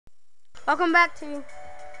Welcome back to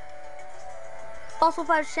Fossil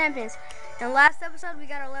Fighters Champions. In the last episode, we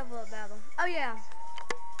got our level up battle. Oh yeah,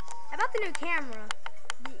 about the new camera.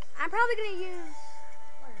 I'm probably gonna use.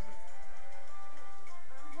 What is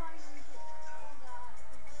it?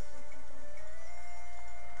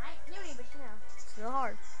 You don't need, but you know, it's still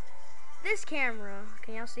hard. This camera,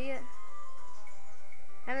 can y'all see it?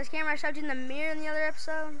 And this camera I showed you in the mirror in the other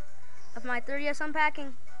episode of my 3DS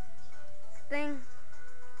unpacking thing.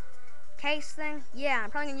 Case thing. Yeah,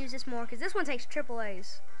 I'm probably gonna use this more because this one takes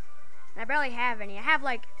AAAs. And I barely have any. I have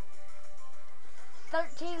like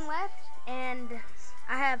 13 left, and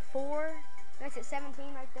I have 4. Makes it 17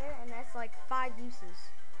 right there, and that's like 5 uses.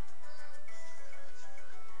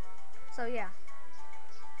 So yeah.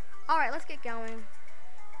 Alright, let's get going.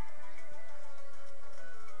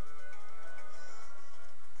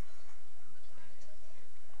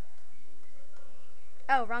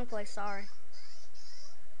 Oh, wrong place, sorry.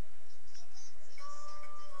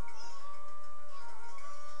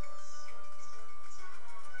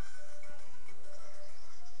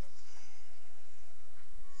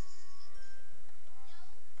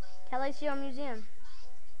 Calaccio Museum.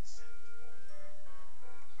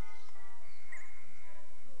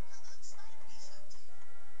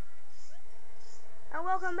 Oh,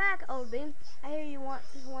 welcome back, old bean. I hear you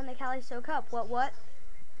won the Calaccio Cup. What?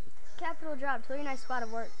 Capital job. Really nice spot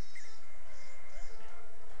of work.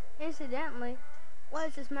 Incidentally, what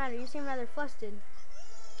does this matter? You seem rather flustered.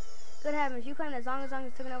 Good heavens, you claim that Zong has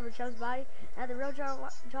taken over Joe's body, and that the real Joe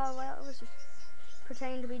was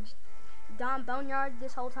pretending to be Don Boneyard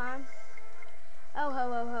this whole time? Oh,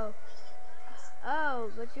 ho. Oh,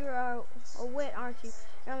 but you are a wit, aren't you?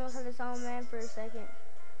 You almost had this old man for a second.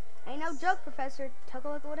 Ain't no joke, Professor. Take a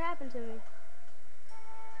look at what happened to me.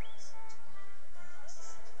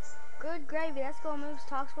 Good gravy, that skull moves,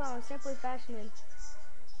 talks well, and simply fashioned.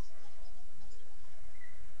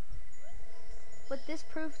 What this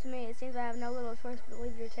proves to me, it seems I have no little choice but to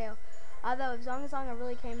leave your tale. Although, if Zong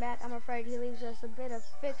really came back, I'm afraid he leaves us a bit of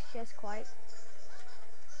fix just quite.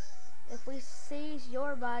 If we seize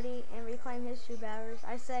your body and reclaim his true powers,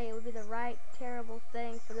 I say it would be the right, terrible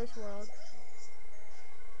thing for this world.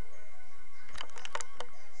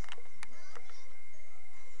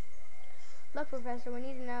 Look, Professor, we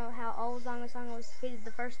need to know how old Zong was defeated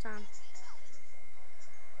the first time.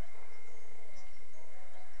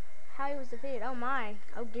 How he was defeated? Oh my.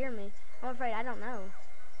 Oh dear me. I'm afraid I don't know.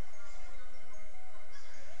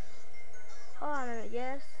 Hold on a minute,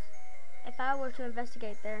 yes? If I were to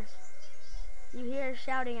investigate there, you hear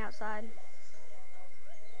shouting outside.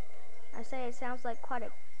 I say it sounds like quite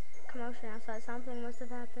a commotion outside. Something must have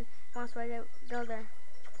happened. Once we go there.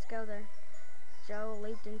 Let's go there. Joe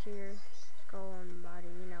leaped into your skull and body,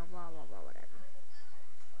 you know, blah, blah, blah, whatever.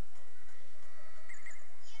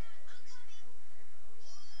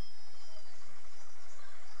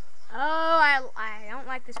 Oh, I don't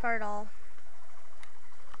like this part at all.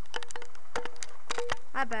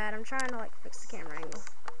 My bad. I'm trying to like fix the camera angle.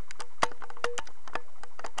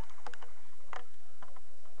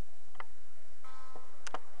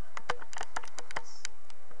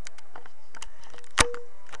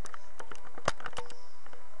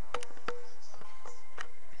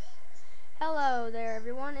 Hello there,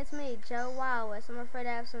 everyone. It's me, Joe Wildwest. I'm afraid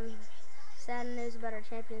I have some sad news about our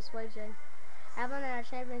champion, Sway J. I've learned that our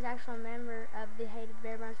champion is actually a member of the hated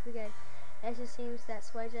Bear Branch Brigade. It just seems that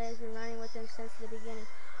Sway J has been running with them since the beginning.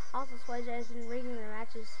 Also, Sway J has been rigging their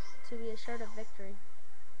matches to be assured of victory.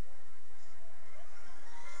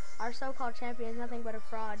 Our so-called champion is nothing but a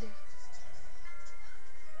fraud.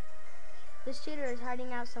 This cheater is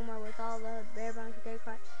hiding out somewhere with all the Bear Branch Brigade.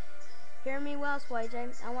 Hear me well, Sway J.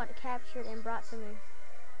 I want it captured and brought to me.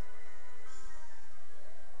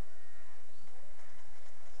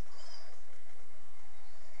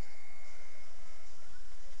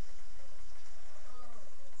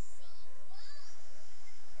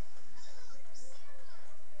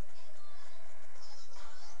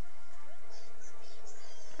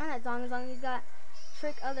 I know Zong he's got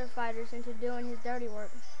trick other fighters into doing his dirty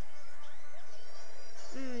work.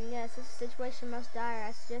 Yes, this situation must dire.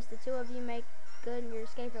 I suggest the two of you make good your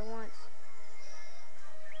escape at once.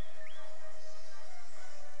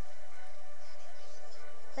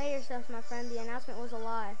 Say yourselves, my friend, the announcement was a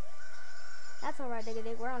lie. That's alright, Digga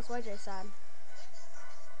Dig, we're on Sway J's side.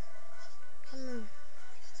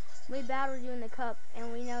 We battled you in the cup,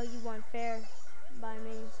 and we know you won fair by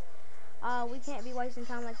means. We can't be wasting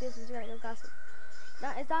time like this. We just gotta go gossip.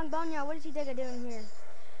 It's Don Boneyard. What is he Digga doing here?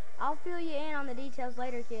 I'll fill you in on the details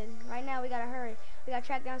later, kid. Right now, we gotta hurry. We gotta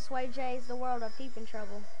track down Sway J's The World of Peep in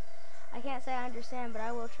Trouble. I can't say I understand, but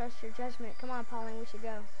I will trust your judgment. Come on, Pauline, we should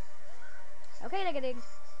go. Okay, Dig.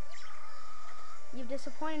 You've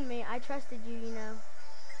disappointed me. I trusted you, you know.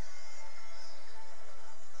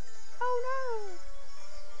 Oh no!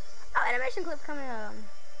 Oh, animation clip coming up.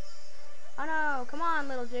 Oh no! Come on,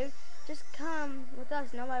 little dude. Just come with us.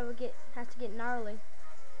 Nobody has to get gnarly.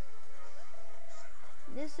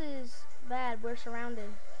 This is bad. We're surrounded.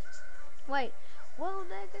 Wait. What will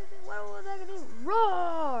that do? What will that do?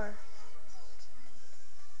 Roar!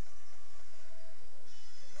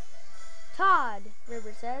 Todd,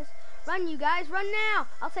 River says. Run, you guys. Run now.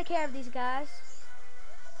 I'll take care of these guys.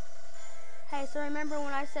 Hey, so remember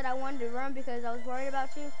when I said I wanted to run because I was worried about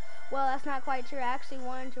you? Well, that's not quite true. I actually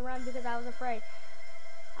wanted to run because I was afraid.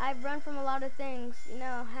 I've run from a lot of things, you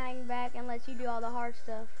know, hang back and let you do all the hard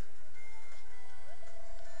stuff.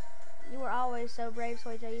 You were always so brave,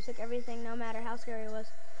 Soy-J. You took everything, no matter how scary it was.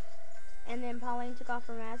 And then Pauline took off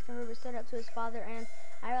her mask and Ruben stood up to his father, and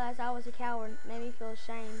I realized I was a coward. It made me feel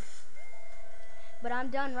ashamed. But I'm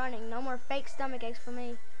done running. No more fake stomach aches for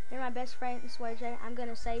me. You're my best friend, Soy-J. I'm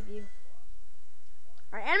gonna save you.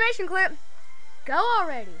 Alright, animation clip. Go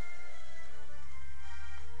already.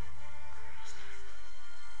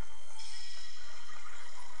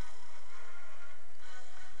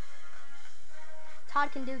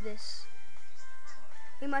 Todd can do this.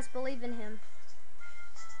 We must believe in him.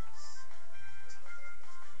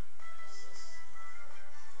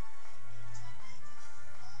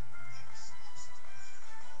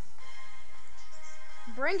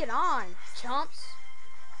 Bring it on, chumps.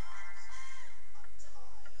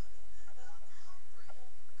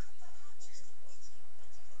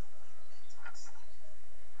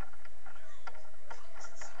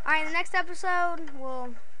 Alright, in the next episode,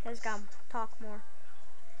 we'll just go talk more.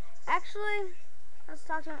 Actually, let's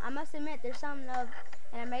talk to him. I must admit, there's something of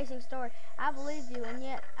an amazing story. I believe you, and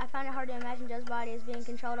yet I find it hard to imagine Joe's body as being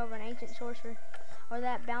controlled over an ancient sorcerer, or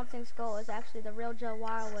that bouncing skull is actually the real Joe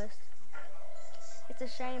Wildwest. It's a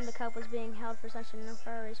shame the cup was being held for such a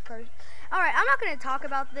nefarious person. Alright, I'm not going to talk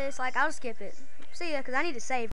about this. Like, I'll skip it. See ya, because I need to save.